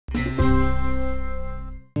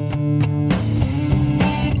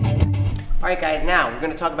right, guys, now we're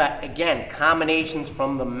gonna talk about, again, combinations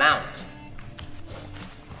from the mount.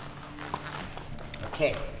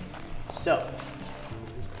 Okay, so,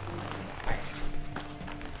 all right.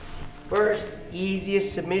 First,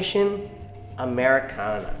 easiest submission,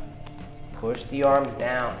 Americana. Push the arms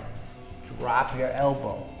down, drop your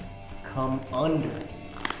elbow, come under,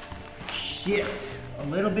 shift a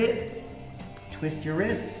little bit, twist your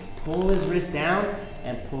wrists, pull his wrist down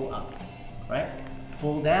and pull up, right?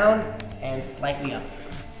 Pull down and slightly up.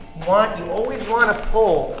 You always want to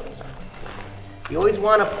pull,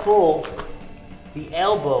 the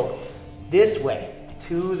elbow this way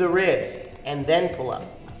to the ribs and then pull up.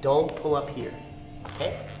 Don't pull up here,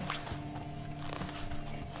 okay?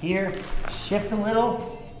 Here, shift a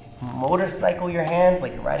little, motorcycle your hands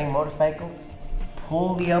like you're riding a motorcycle,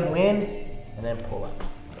 pull the elbow in, and then pull up.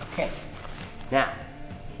 Okay, now,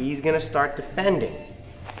 he's gonna start defending.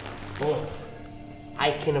 Boom.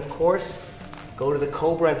 I can, of course, go to the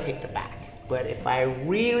cobra and take the back, but if I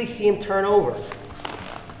really see him turn over,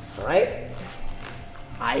 all right,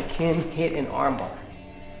 I can hit an armbar.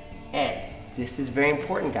 And this is very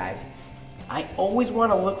important, guys. I always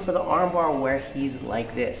want to look for the armbar where he's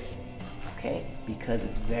like this, okay? Because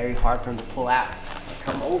it's very hard for him to pull out. I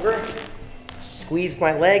come over, squeeze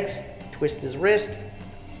my legs, twist his wrist,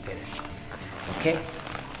 finish, okay?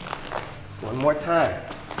 One more time.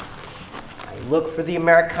 I look for the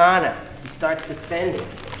Americana. He starts defending,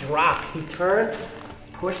 drop, he turns,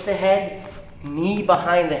 push the head, knee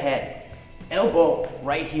behind the head, elbow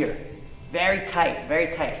right here. Very tight,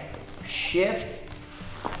 very tight. Shift,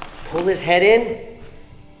 pull his head in,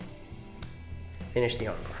 finish the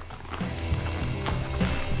armbar.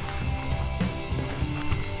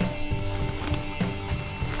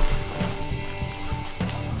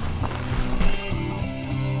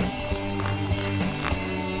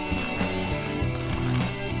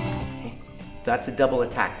 That's a double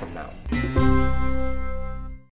attack from mount.